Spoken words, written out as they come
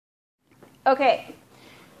Okay,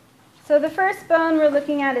 so the first bone we're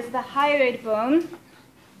looking at is the hyoid bone.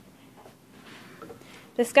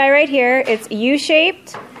 This guy right here, it's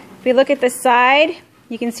U-shaped. If we look at the side,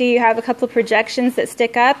 you can see you have a couple of projections that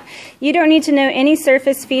stick up. You don't need to know any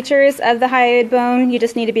surface features of the hyoid bone. You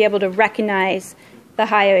just need to be able to recognize the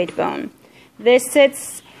hyoid bone. This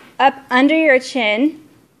sits up under your chin.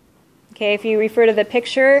 Okay, if you refer to the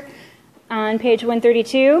picture on page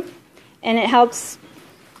 132, and it helps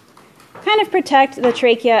kind of protect the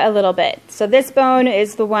trachea a little bit. So this bone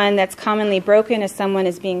is the one that's commonly broken as someone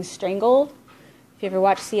is being strangled. If you ever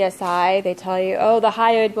watch CSI, they tell you, oh, the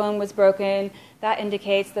hyoid bone was broken. That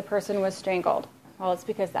indicates the person was strangled. Well, it's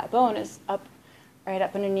because that bone is up, right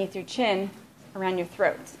up underneath your chin, around your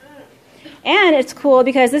throat. And it's cool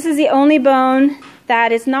because this is the only bone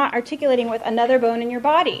that is not articulating with another bone in your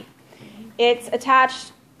body. It's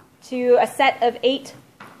attached to a set of 8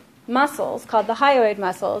 muscles called the hyoid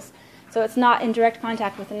muscles, so it's not in direct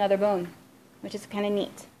contact with another bone, which is kind of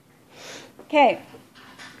neat. Okay,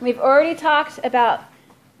 we've already talked about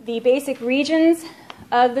the basic regions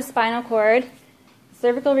of the spinal cord: the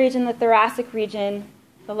cervical region, the thoracic region,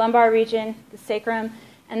 the lumbar region, the sacrum,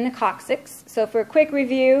 and the coccyx. So for a quick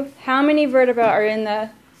review, how many vertebrae are in the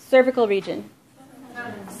cervical region?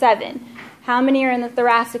 7. How many are in the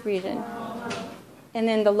thoracic region? And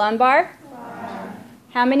then the lumbar?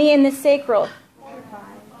 How many in the sacral?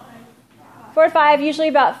 4 to 5, usually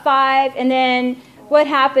about 5. And then what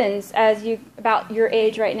happens as you, about your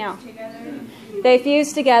age right now? They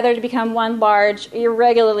fuse together to become one large,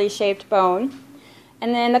 irregularly shaped bone.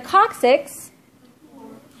 And then the coccyx,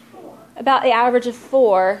 about the average of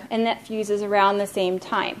 4, and that fuses around the same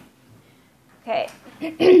time. Okay.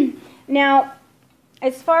 Now,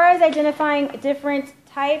 as far as identifying different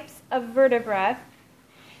types of vertebrae,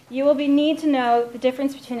 you will need to know the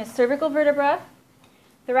difference between a cervical vertebra,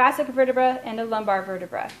 thoracic vertebra, and a lumbar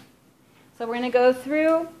vertebra. So we're going to go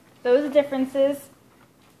through those differences,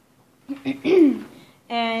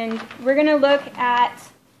 and we're going to look at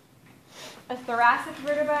a thoracic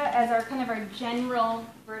vertebra as our kind of our general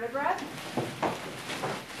vertebra.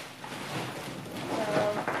 So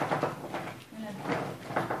I'm going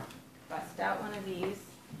to bust out one of these.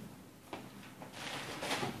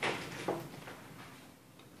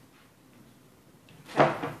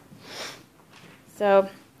 Okay. So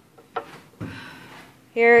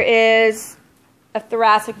here is a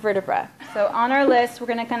thoracic vertebra. So on our list, we're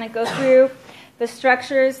going to kind of go through the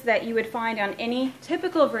structures that you would find on any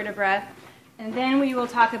typical vertebra, and then we will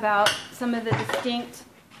talk about some of the distinct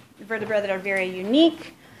vertebrae that are very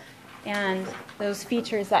unique and those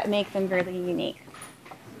features that make them very unique.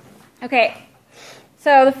 Okay,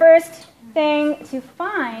 so the first thing to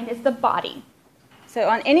find is the body. So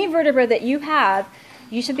on any vertebra that you have,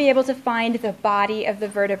 you should be able to find the body of the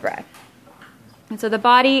vertebra. And so the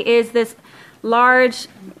body is this large,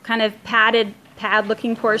 kind of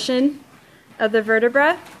pad-looking portion of the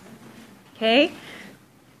vertebra. Okay?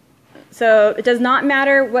 So it does not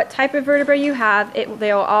matter what type of vertebra you have, they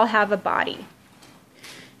will all have a body.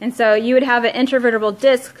 And so you would have an intervertebral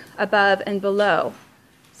disc above and below.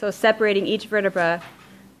 So separating each vertebra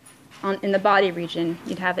in the body region,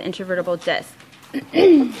 you'd have an intervertebral disc.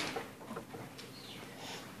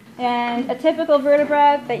 And a typical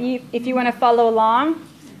vertebra that if you want to follow along,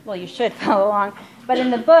 well, you should follow along, but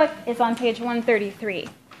in the book is on page 133.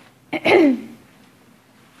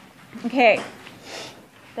 Okay,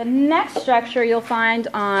 the next structure you'll find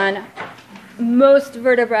on most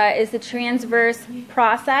vertebrae is the transverse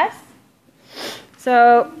process.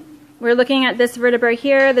 So we're looking at this vertebra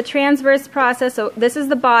here, the transverse process. So this is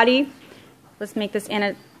the body. Let's make this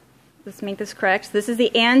correct. This is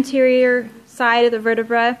the anterior side of the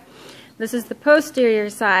vertebra. This is the posterior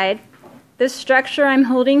side. This structure I'm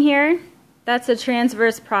holding here, that's a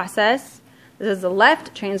transverse process. This is the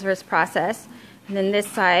left transverse process. And then this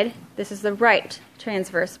side, this is the right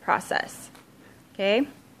transverse process. Okay? Is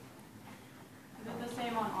it the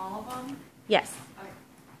same on all of them? Yes.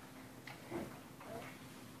 Okay.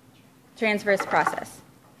 Transverse process.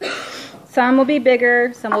 Some will be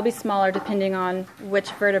bigger, some will be smaller, depending on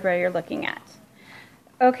which vertebra you're looking at.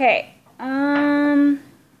 Okay.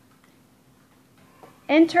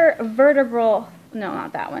 Intervertebral, no,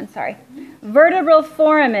 not that one, sorry. Vertebral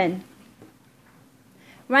foramen.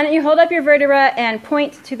 Why don't you hold up your vertebra and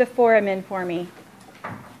point to the foramen for me?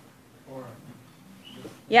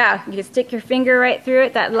 Yeah, you can stick your finger right through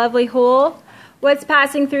it, that lovely hole. What's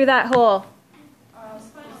passing through that hole?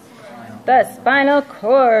 The spinal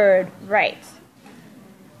cord, right.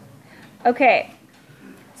 Okay,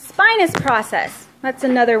 spinous process. That's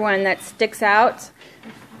another one that sticks out.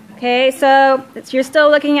 Okay, so you're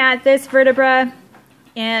still looking at this vertebra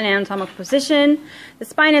in an anatomical position. The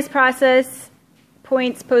spinous process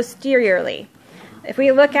points posteriorly. If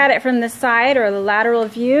we look at it from the side or the lateral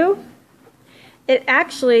view, it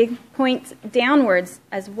actually points downwards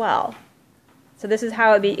as well. So this is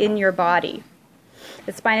how it would be in your body.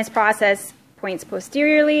 The spinous process points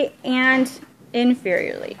posteriorly and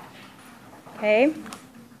inferiorly. Okay?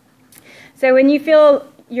 So when you feel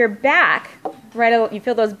your back, right, you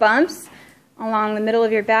feel those bumps along the middle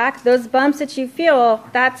of your back, those bumps that you feel,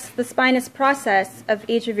 that's the spinous process of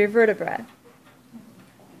each of your vertebrae.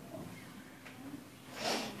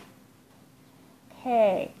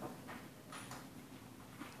 Okay.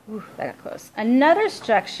 Ooh, that got close. Another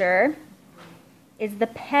structure is the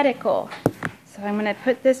pedicle. So I'm going to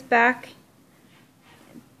put this back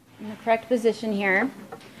in the correct position here.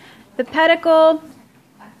 The pedicle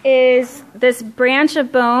is this branch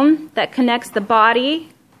of bone that connects the body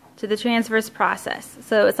to the transverse process.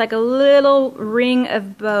 So it's like a little ring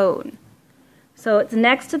of bone. So it's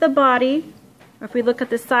next to the body. If we look at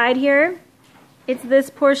the side here, it's this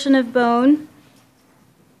portion of bone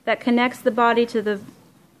that connects the body to the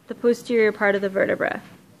posterior part of the vertebra.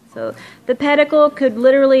 So the pedicle could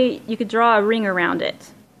literally, you could draw a ring around it.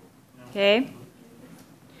 Okay?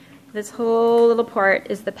 This whole little part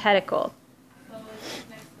is the pedicle. So it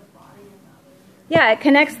connects the body and the other. Yeah, it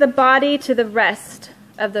connects the body to the rest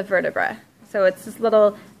of the vertebra. So it's this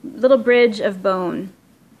little bridge of bone.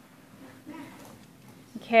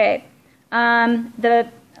 Okay. The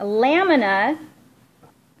lamina,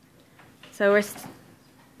 so we're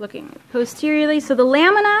looking posteriorly. So the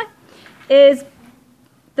lamina is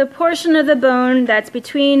the portion of the bone that's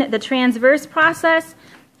between the transverse process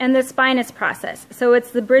and the spinous process. So it's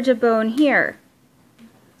the bridge of bone here.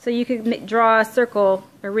 So you could draw a circle,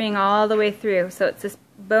 a ring all the way through. So it's this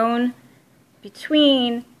bone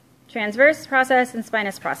between transverse process and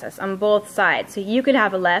spinous process on both sides. So you could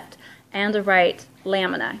have a left and a right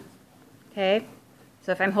lamina. Okay?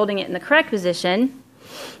 So if I'm holding it in the correct position,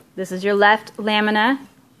 this is your left lamina,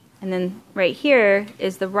 and then right here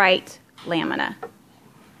is the right lamina.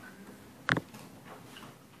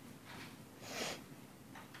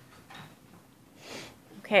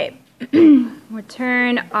 Okay, we'll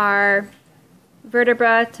turn our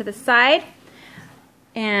vertebra to the side,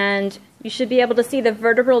 and you should be able to see the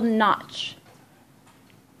vertebral notch.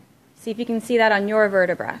 See if you can see that on your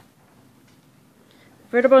vertebra.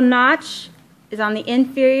 Vertebral notch is on the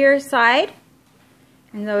inferior side,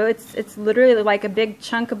 and though it's literally like a big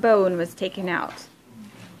chunk of bone was taken out.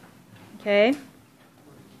 Okay?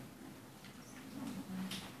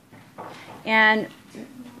 And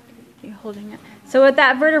you're holding it. So what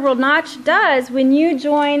that vertebral notch does, when you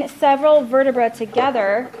join several vertebrae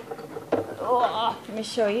together, let me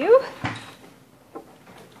show you.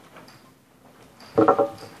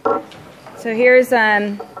 So here's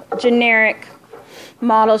a generic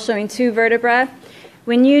model showing two vertebrae.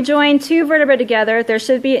 When you join two vertebrae together, there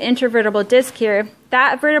should be an intervertebral disc here.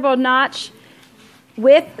 That vertebral notch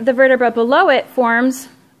with the vertebra below it forms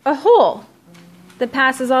a hole that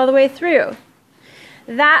passes all the way through.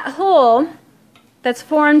 That hole that's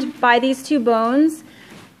formed by these two bones,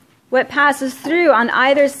 what passes through on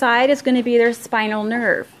either side is going to be their spinal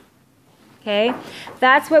nerve. Okay?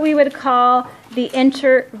 That's what we would call the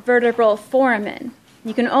intervertebral foramen.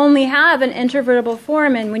 You can only have an intervertebral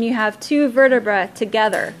foramen when you have two vertebrae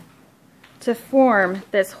together to form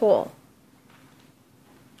this hole.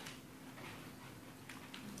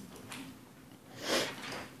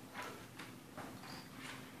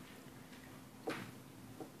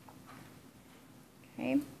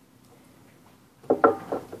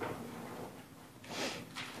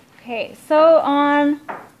 Okay, so on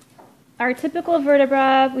our typical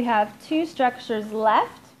vertebra, we have two structures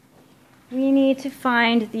left. We need to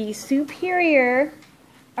find the superior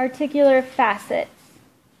articular facets.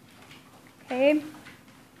 Okay,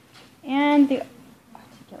 and the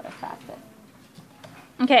articular facet.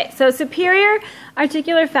 Okay, so superior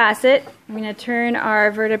articular facet, I'm going to turn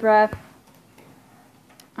our vertebra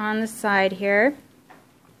on the side here.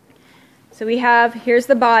 So we have, here's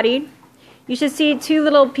the body. You should see two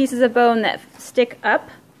little pieces of bone that stick up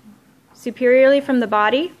superiorly from the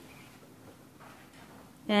body.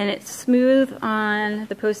 And it's smooth on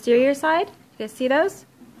the posterior side. You guys see those?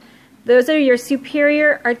 Those are your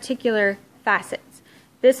superior articular facets.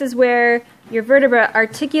 This is where your vertebra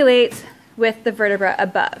articulates with the vertebra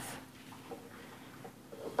above.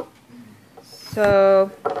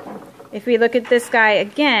 So if we look at this guy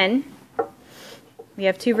again, we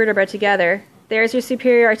have two vertebrae together. There's your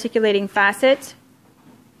superior articulating facet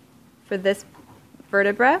for this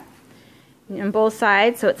vertebra. on both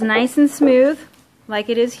sides, so it's nice and smooth like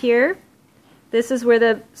it is here. This is where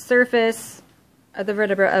the surface of the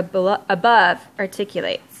vertebra above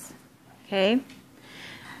articulates. Okay?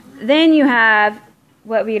 Then you have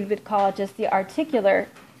what we would call just the articular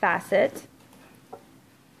facet,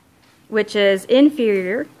 which is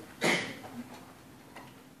inferior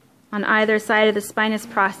on either side of the spinous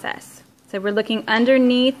process. So we're looking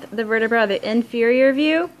underneath the vertebra, the inferior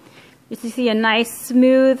view. You see a nice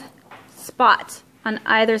smooth spot on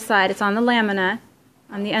either side. It's on the lamina,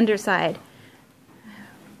 on the underside.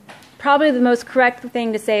 Probably the most correct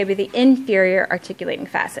thing to say would be the inferior articulating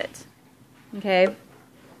facet. Okay?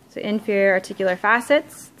 So inferior articular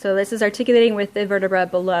facets. So this is articulating with the vertebra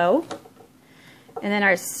below. And then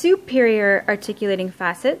our superior articulating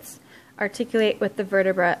facets articulate with the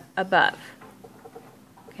vertebra above.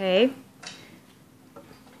 Okay?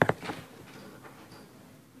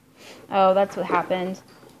 Oh, that's what happened.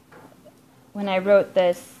 When I wrote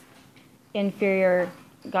this, inferior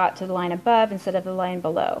got to the line above instead of the line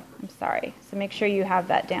below. I'm sorry. So make sure you have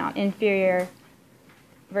that down. Inferior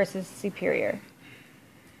versus superior.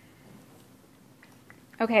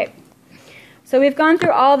 Okay. So we've gone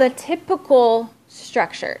through all the typical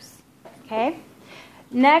structures. Okay?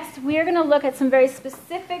 Next, we are going to look at some very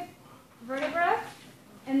specific vertebrae.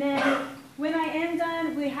 And then when I am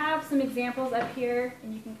done, we have some examples up here,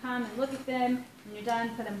 and you can come and look at them. When you're done,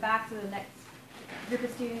 put them back so the next group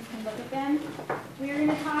of students can look at them. We are going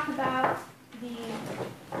to talk about the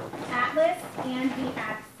atlas and the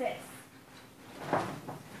axis.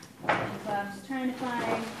 And so I'm just trying to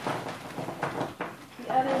find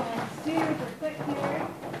the other one super quick here.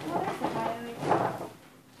 Oh, there's the highlight.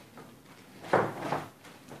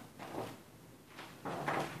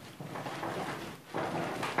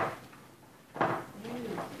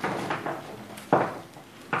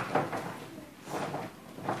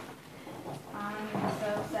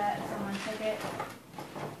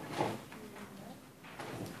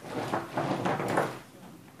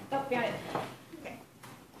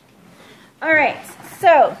 All right,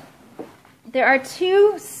 so there are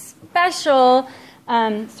two special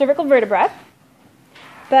cervical vertebrae,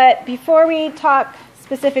 but before we talk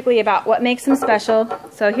specifically about what makes them special,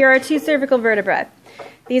 so here are two cervical vertebrae.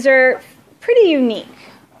 These are pretty unique.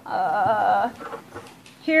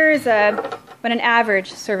 Here's what an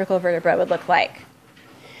average cervical vertebra would look like.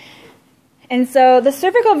 And so the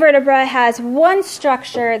cervical vertebra has one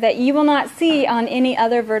structure that you will not see on any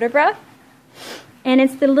other vertebra, and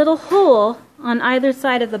it's the little hole on either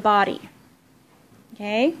side of the body.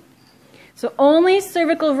 Okay? So only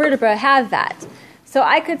cervical vertebrae have that. So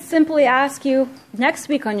I could simply ask you next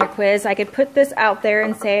week on your quiz, I could put this out there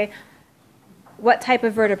and say, what type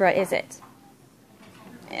of vertebra is it?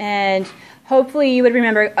 And hopefully you would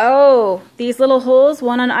remember, oh, these little holes,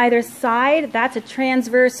 one on either side, that's a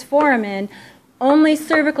transverse foramen. Only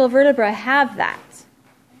cervical vertebrae have that.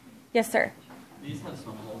 Yes, sir? These have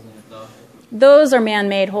some holes in it, though. Those are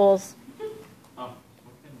man-made holes. Oh, okay.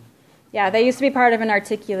 Yeah, they used to be part of an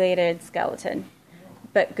articulated skeleton.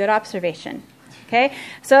 But good observation. Okay?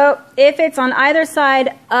 So if it's on either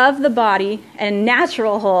side of the body and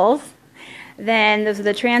natural holes, then those are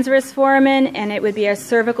the transverse foramen, and it would be a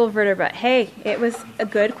cervical vertebra. Hey, it was a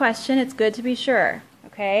good question. It's good to be sure.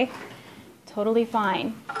 Okay? Totally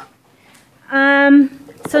fine.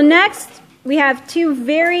 So next, we have two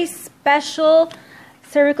very special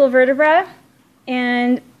cervical vertebrae,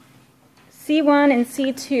 and C1 and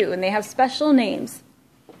C2, and they have special names.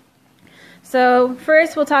 So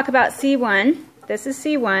first, we'll talk about C1. This is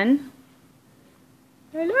C1.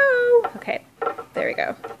 Hello. Okay, there we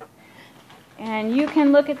go. And you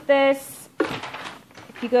can look at this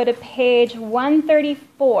if you go to page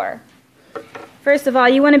 134. First of all,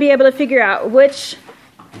 you want to be able to figure out which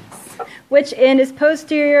end is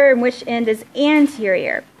posterior and which end is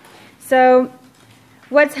anterior. So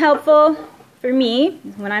what's helpful for me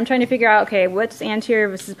when I'm trying to figure out, okay, what's anterior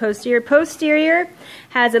versus posterior? Posterior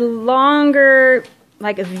has a longer,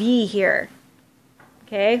 like a V here.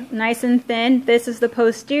 Okay, nice and thin. This is the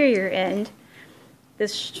posterior end.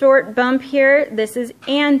 This short bump here, this is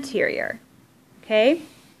anterior. Okay?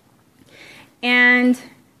 And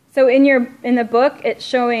so in the book, it's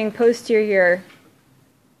showing posterior.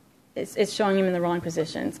 It's showing him in the wrong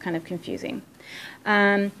position. It's kind of confusing.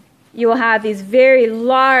 You will have these very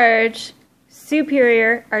large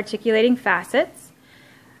superior articulating facets.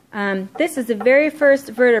 This is the very first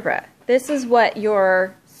vertebra. This is what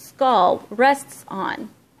your skull rests on.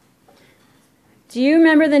 Do you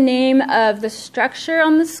remember the name of the structure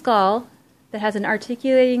on the skull that has an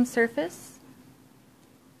articulating surface?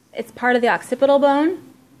 It's part of the occipital bone.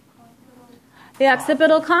 The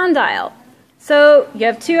occipital condyle. So you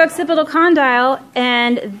have two occipital condyle,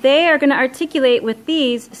 and they are going to articulate with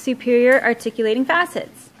these superior articulating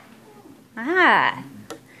facets.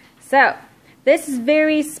 So this is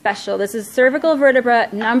very special. This is cervical vertebra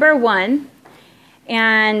number 1,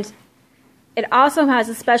 and it also has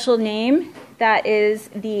a special name that is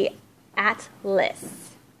the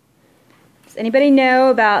atlas. Does anybody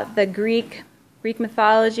know about the Greek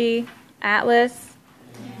mythology, Atlas?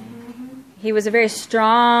 He was a very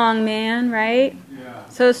strong man, right? Yeah.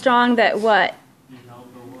 So strong that what? He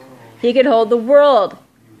held the world. He could hold the world.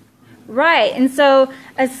 Right. And so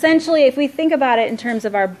essentially, if we think about it in terms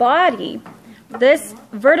of our body, this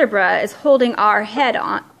vertebra is holding our head,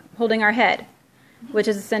 which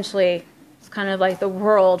is essentially it's kind of like the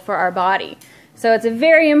world for our body. So it's a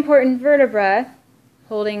very important vertebra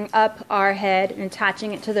holding up our head and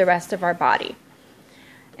attaching it to the rest of our body.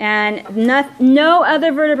 And no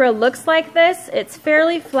other vertebra looks like this. It's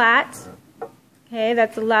fairly flat. Okay,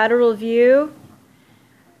 that's a lateral view.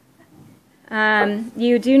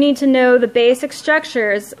 You do need to know the basic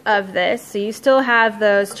structures of this. So you still have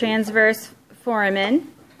those transverse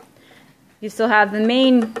foramen. You still have the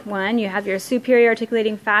main one. You have your superior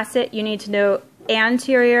articulating facet. You need to know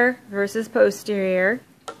anterior versus posterior.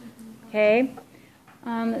 Okay.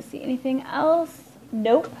 Let's see, anything else?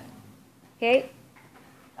 Nope. Okay.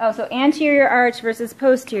 Oh, so anterior arch versus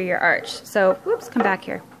posterior arch. So, whoops, come back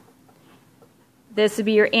here. This would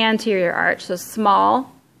be your anterior arch. So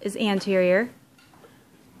small is anterior.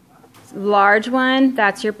 Large one,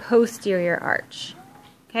 that's your posterior arch.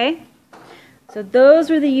 Okay? So those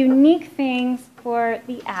were the unique things for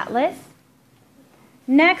the atlas.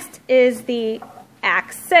 Next is the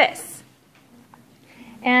axis.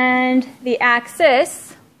 And the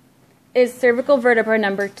axis is cervical vertebra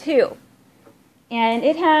number 2. And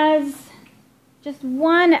it has just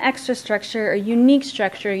one extra structure, a unique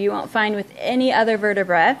structure you won't find with any other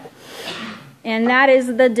vertebra, and that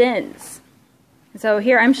is the dens. So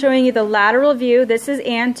here I'm showing you the lateral view. This is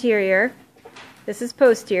anterior. This is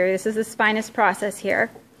posterior. This is the spinous process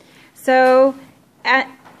here. So at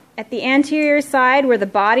the anterior side where the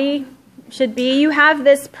body should be, you have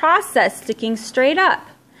this process sticking straight up.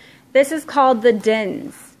 This is called the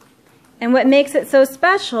dens. And what makes it so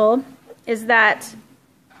special is that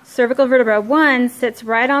cervical vertebra 1 sits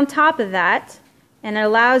right on top of that, and it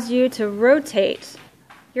allows you to rotate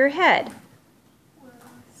your head.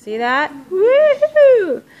 See that?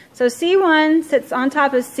 Woohoo! So C1 sits on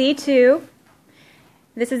top of C2.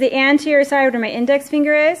 This is the anterior side where my index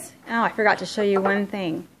finger is. Oh, I forgot to show you one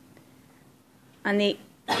thing. On the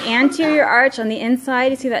anterior arch on the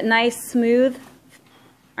inside, you see that nice smooth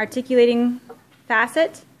articulating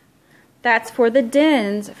facet? That's for the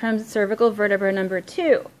dens from cervical vertebra number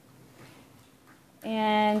 2.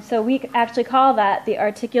 And so we actually call that the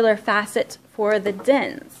articular facet for the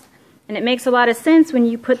dens. And it makes a lot of sense when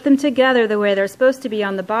you put them together the way they're supposed to be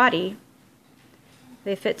on the body.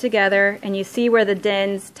 They fit together, and you see where the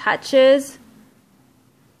dens touches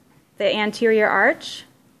the anterior arch.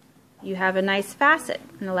 You have a nice facet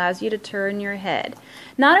and allows you to turn your head.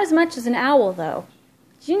 Not as much as an owl, though.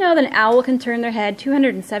 Did you know that an owl can turn their head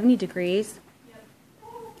 270 degrees?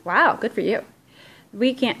 Wow, good for you.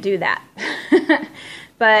 We can't do that.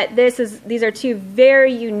 But these are two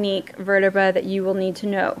very unique vertebrae that you will need to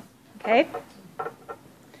know. Okay?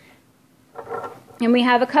 And we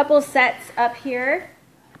have a couple sets up here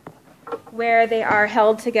where they are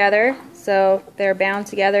held together. So they're bound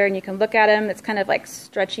together and you can look at them. It's kind of like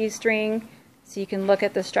stretchy string, so you can look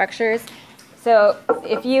at the structures. So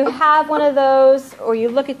if you have one of those or you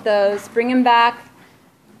look at those, bring them back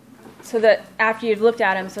so that after you've looked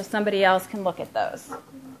at them so somebody else can look at those.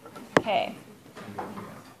 Okay.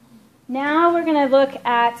 Now we're going to look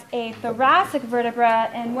at a thoracic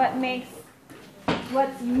vertebra and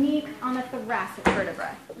what's unique on a thoracic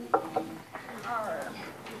vertebra.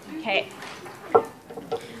 Okay.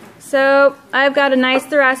 So I've got a nice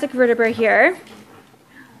thoracic vertebra here.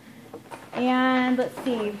 And let's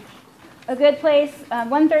see. A good place,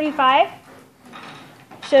 135,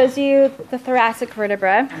 shows you the thoracic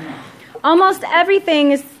vertebra. Almost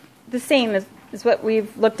everything is the same as what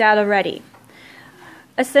we've looked at already.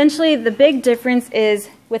 Essentially, the big difference is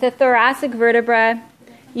with a thoracic vertebra,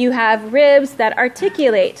 you have ribs that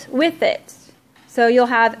articulate with it. So you'll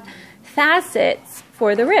have facets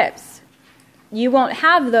for the ribs. You won't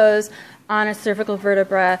have those on a cervical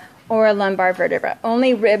vertebra or a lumbar vertebra.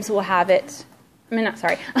 Only ribs will have it.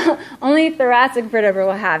 Only thoracic vertebra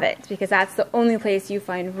will have it because that's the only place you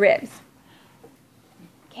find ribs.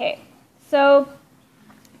 Okay, so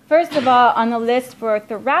first of all on the list for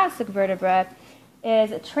thoracic vertebra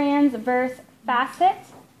is a transverse facet.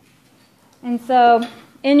 And so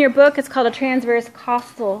in your book, it's called a transverse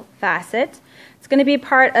costal facet. It's going to be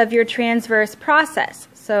part of your transverse process.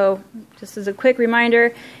 So just as a quick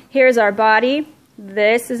reminder, here's our body.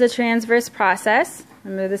 This is a transverse process.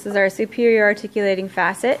 Remember, this is our superior articulating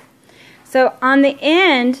facet. So on the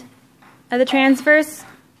end of the transverse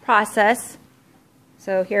process,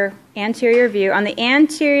 so here, anterior view, on the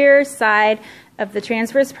anterior side of the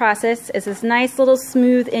transverse process is this nice little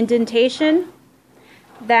smooth indentation.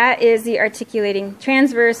 That is the articulating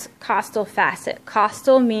transverse costal facet.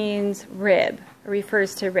 Costal means rib, or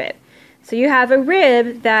refers to rib. So you have a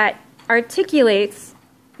rib that articulates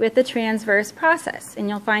with the transverse process, and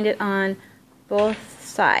you'll find it on both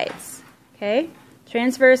sides. Okay?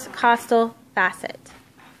 Transverse costal facet.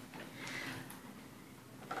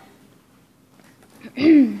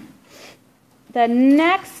 The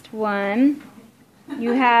next one,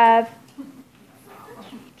 you have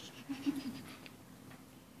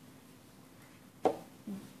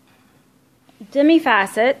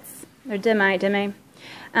demifacets, or demi.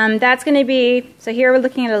 That's going to be, so here we're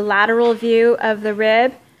looking at a lateral view of the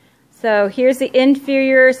rib. So here's the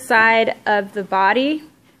inferior side of the body.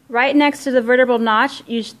 Right next to the vertebral notch,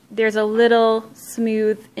 there's a little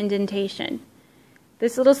smooth indentation.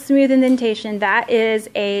 This little smooth indentation, that is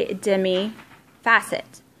a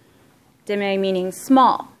demifacet. Demi meaning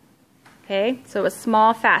small. Okay, so a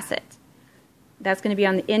small facet. That's going to be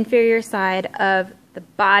on the inferior side of the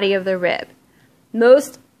body of the rib.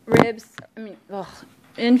 Most ribs,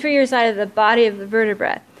 inferior side of the body of the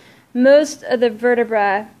vertebra. Most of the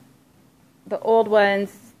vertebra, the old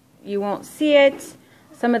ones, you won't see it.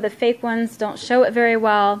 Some of the fake ones don't show it very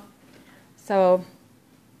well. So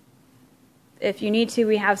if you need to,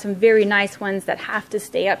 we have some very nice ones that have to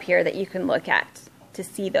stay up here that you can look at to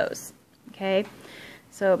see those. Okay,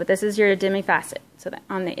 so but this is your demifacet. So that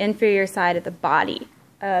on the inferior side of the body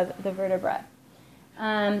of the vertebra.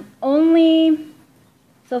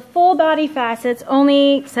 So full body facets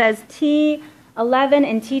only says T11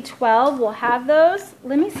 and T12 will have those.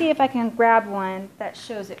 Let me see if I can grab one that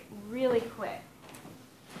shows it really quick.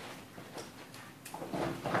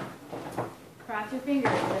 Cross your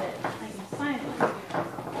fingers that I can find it.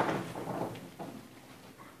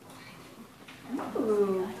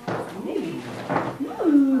 Ooh.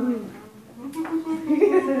 Ooh.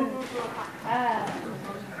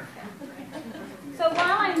 So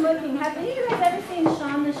while I'm looking, have any of you guys ever seen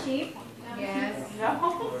Shaun the Sheep? Yes.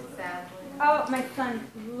 No. Sadly. Oh, my son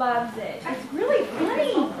loves it. It's really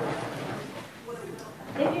funny.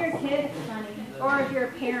 If you're a kid, it's funny. Or if you're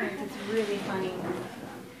a parent, it's really funny.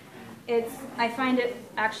 I find it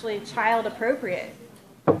actually child appropriate.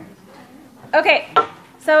 Okay,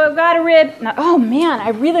 so I've got a rib. Now, oh man, I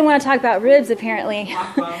really want to talk about ribs apparently.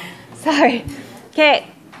 Sorry. Okay,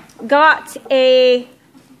 got a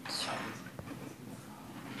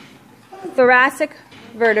thoracic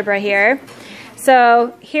vertebra here.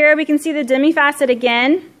 So here we can see the demifacet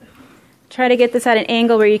again. Try to get this at an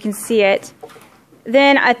angle where you can see it.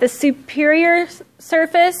 Then at the superior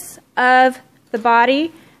surface of the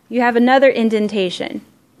body, you have another indentation.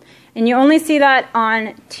 And you only see that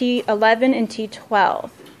on T11 and T12.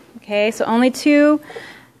 Okay, so only two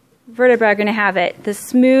vertebrae are going to have it. The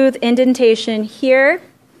smooth indentation here,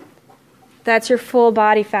 that's your full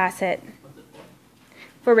body facet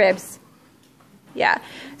for ribs. Yeah,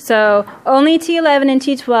 so only T11 and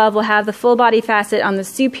T12 will have the full body facet on the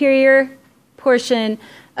superior portion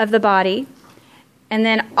of the body. And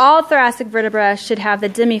then all thoracic vertebrae should have the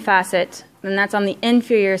demifacet, and that's on the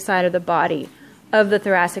inferior side of the body of the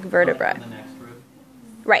thoracic vertebra. The next rib.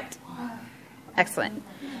 Right. Excellent.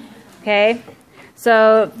 Okay,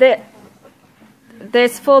 so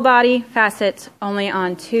this full body facet only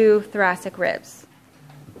on two thoracic ribs.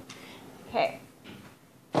 Okay.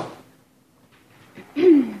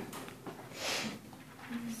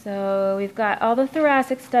 So we've got all the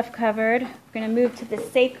thoracic stuff covered. We're going to move to the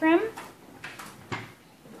sacrum.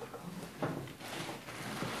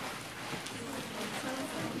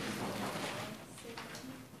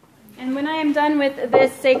 And when I am done with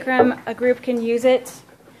this sacrum, a group can use it,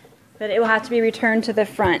 but it will have to be returned to the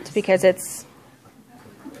front because it's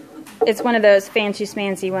one of those fancy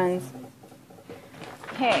schmancy ones.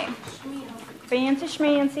 Okay. Fancy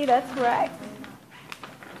schmancy, that's right.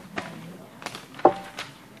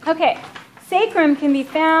 Okay, sacrum can be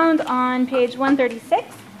found on page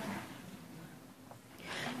 136.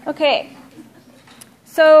 Okay,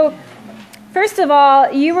 so first of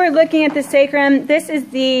all, you were looking at the sacrum. This is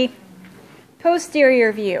the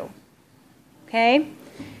posterior view. Okay,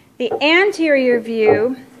 the anterior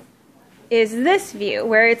view is this view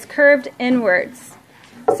where it's curved inwards.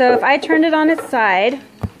 So if I turned it on its side,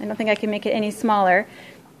 I don't think I can make it any smaller.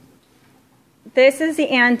 This is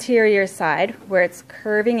the anterior side where it's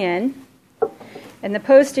curving in, and the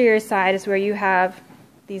posterior side is where you have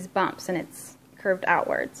these bumps and it's curved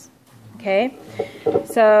outwards. Okay,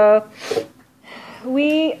 so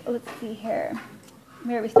let's see here.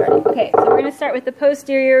 Where are we starting? Okay, so we're going to start with the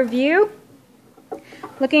posterior view,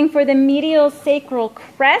 looking for the medial sacral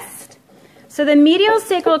crest. So the medial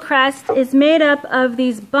sacral crest is made up of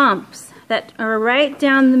these bumps that are right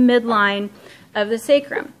down the midline of the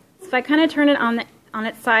sacrum. So if I kind of turn it on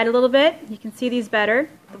its side a little bit, you can see these better,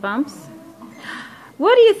 the bumps.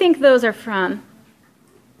 What do you think those are from?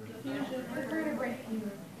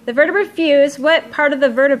 The vertebra fuse. What part of the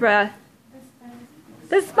vertebra?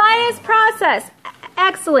 The spinous process.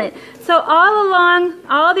 Excellent. So all along,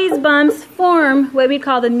 all these bumps form what we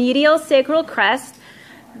call the medial sacral crest.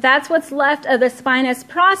 That's what's left of the spinous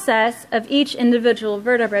process of each individual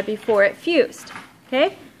vertebra before it fused.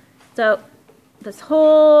 Okay? So this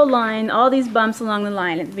whole line, all these bumps along the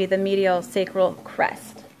line, it would be the medial sacral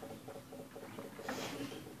crest.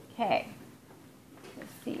 Okay.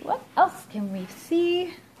 Let's see. What else can we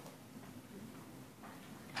see?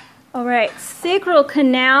 All right. Sacral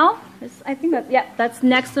canal. I think that's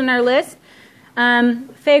next on our list.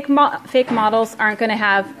 Fake models aren't going to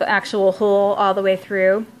have the actual hole all the way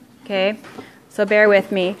through, okay? So bear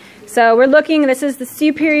with me. So we're looking, this is the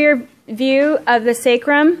superior view of the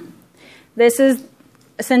sacrum. This is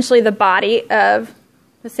essentially the body of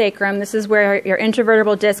the sacrum. This is where your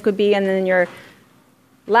intervertebral disc would be, and then your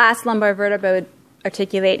last lumbar vertebra would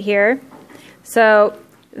articulate here. So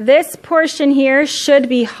this portion here should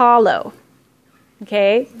be hollow,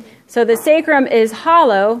 okay? So the sacrum is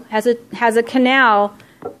hollow, has a canal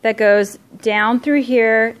that goes down through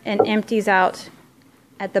here and empties out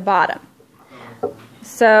at the bottom.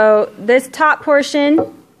 So this top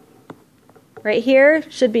portion right here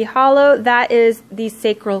should be hollow. That is the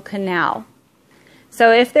sacral canal.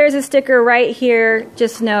 So if there's a sticker right here,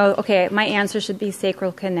 just know, okay, my answer should be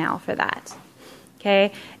sacral canal for that.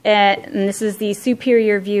 Okay, and this is the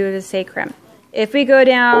superior view of the sacrum. If we go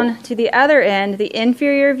down to the other end, the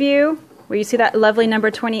inferior view, where you see that lovely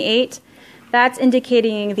number 28, that's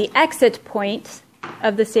indicating the exit point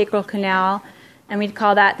of the sacral canal, and we'd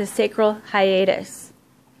call that the sacral hiatus.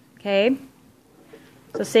 Okay?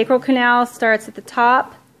 So sacral canal starts at the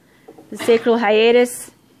top, the sacral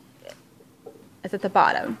hiatus is at the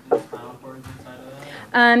bottom. Spinal cord inside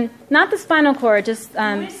of that? Not the spinal cord, just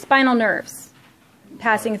spinal nerves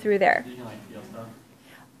passing through there. You can like feel stuff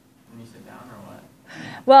when you sit down or what?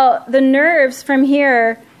 Well, the nerves from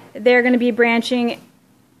here, they're going to be branching.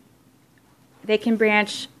 They can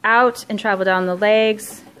branch out and travel down the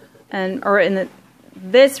legs, or in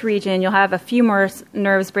this region, you'll have a few more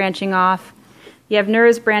nerves branching off. You have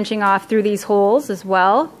nerves branching off through these holes as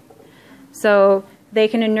well. So they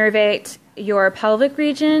can innervate your pelvic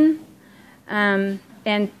region and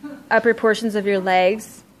upper portions of your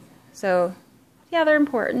legs. So, yeah, they're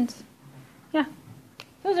important. Yeah,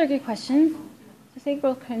 those are good questions. The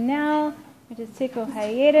sacral canal, which is sacral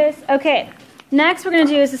hiatus. Okay, next we're going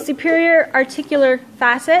to do is the superior articular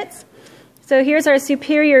facets. So here's our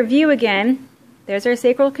superior view again. There's our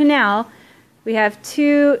sacral canal. We have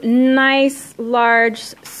two nice, large,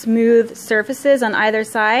 smooth surfaces on either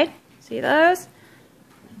side. See those?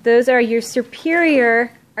 Those are your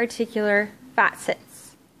superior articular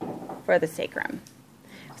facets for the sacrum.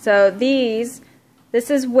 So this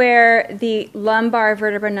is where the lumbar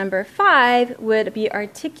vertebra number 5 would be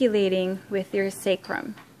articulating with your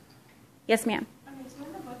sacrum. Yes, ma'am? Okay, so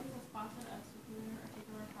in the book is a facet of superior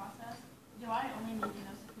articular process. Do I only need to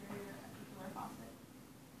know superior articular facet?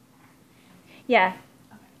 Yeah.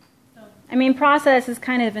 Okay. So I mean, process is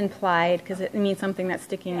kind of implied because it means something that's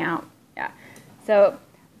sticking out. Yeah. So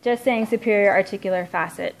just saying superior articular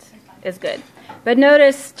facet is good. But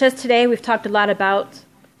notice just today we've talked a lot about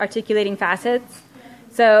articulating facets.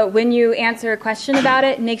 So when you answer a question about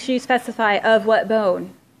it, make sure you specify of what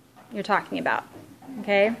bone you're talking about.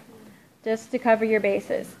 Okay? Just to cover your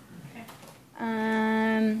bases.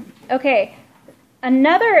 Okay.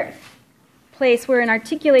 Another place where an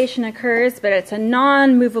articulation occurs, but it's a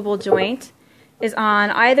non-movable joint, is on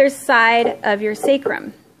either side of your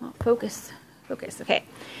sacrum. Well, focus, okay.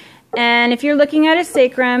 And if you're looking at a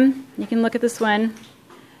sacrum, you can look at this one.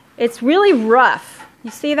 It's really rough.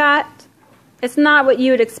 You see that? It's not what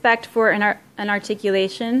you would expect for an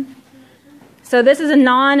articulation. So this is a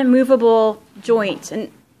non-movable joint,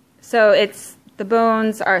 and so the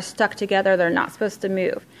bones are stuck together. They're not supposed to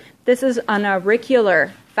move. This is an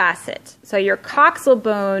auricular facet. So your coxal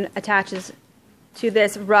bone attaches to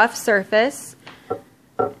this rough surface.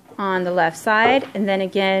 on the left side, and then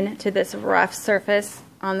again to this rough surface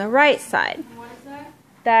on the right side. What is that?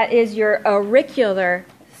 That is your auricular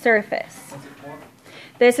surface. What's it for?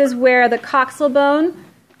 This is where the coccyx bone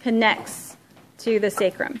connects to the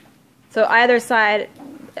sacrum. So either side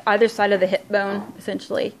of the hip bone,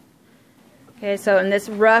 essentially. Okay, so in this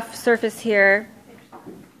rough surface here,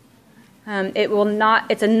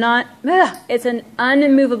 it's an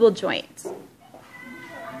unmovable joint.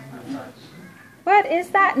 What is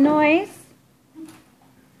that noise?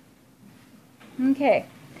 Okay.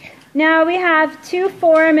 Now we have two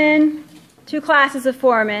classes of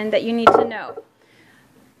foramen that you need to know.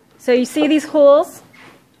 So you see these holes?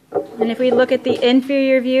 And if we look at the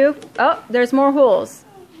inferior view, oh, there's more holes.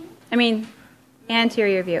 I mean,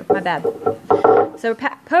 anterior view, my bad. So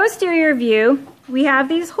posterior view, we have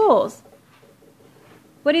these holes.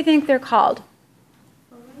 What do you think they're called?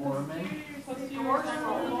 Foramen?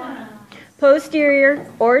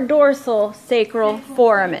 Posterior or dorsal sacral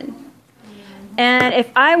foramen. And if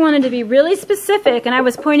I wanted to be really specific and I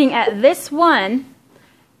was pointing at this one,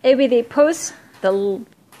 it would be the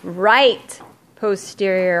right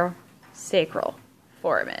posterior sacral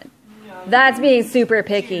foramen. That's being super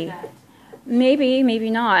picky. Maybe, maybe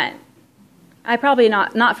not. I probably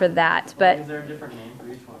not for that, but Is there a different name for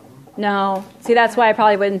each one of them? no. See, that's why I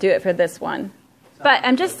probably wouldn't do it for this one. But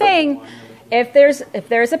I'm just saying, if there's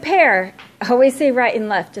a pair, always say right and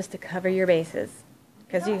left just to cover your bases,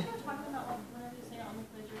 because you. Talking about like whenever you say it on the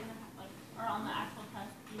quiz, you're gonna have like, or on the actual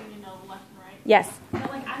test, you need to know left and right. Yes.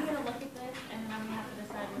 But like I'm gonna look at this and then I'm gonna have to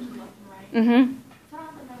decide which is left and right. Mm-hmm. So I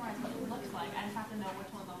don't have to memorize what it looks like. I just have to know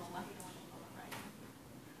which one's on the left and which one's on the right.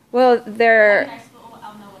 Well, I mean,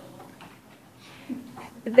 I'll know what it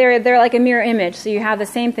looks like. they're like a mirror image, so you have the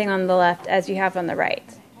same thing on the left as you have on the right.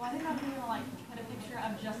 Well, I think I'm gonna like put a picture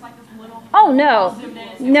of just like this little. Oh no,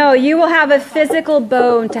 no! You will have a physical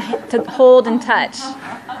bone to hold and touch. Okay,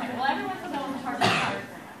 well everyone's so in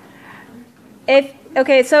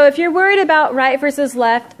charge of So if you're worried about right versus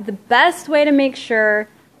left, the best way to make sure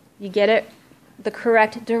you get it the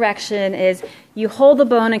correct direction is you hold the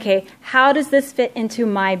bone. Okay, how does this fit into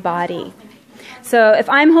my body? So if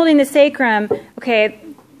I'm holding the sacrum, okay,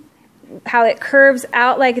 how it curves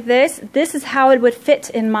out like this is how it would fit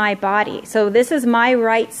in my body. So this is my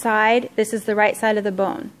right side, this is the right side of the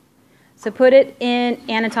bone. So put it in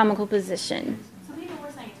anatomical position. So people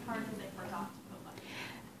were saying it's hard because they forgot to put left.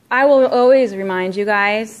 I will always remind you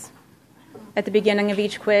guys at the beginning of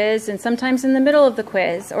each quiz and sometimes in the middle of the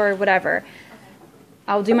quiz or whatever.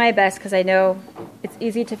 I'll do my best because I know it's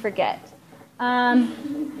easy to forget.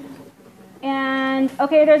 And,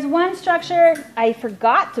 okay, there's one structure I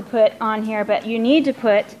forgot to put on here, but you need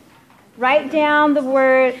to write down the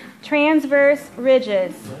word transverse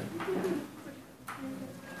ridges.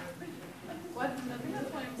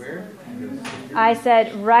 Where? I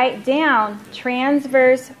said write down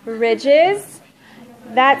transverse ridges.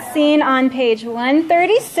 That's seen on page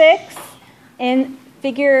 136 in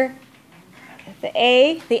figure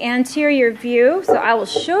the anterior view. So I will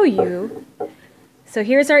show you. So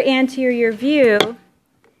here's our anterior view.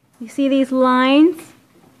 You see these lines?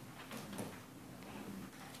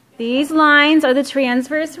 These lines are the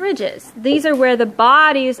transverse ridges. These are where the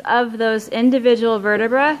bodies of those individual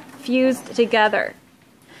vertebrae fused together.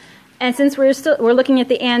 And since we're looking at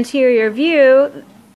the anterior view,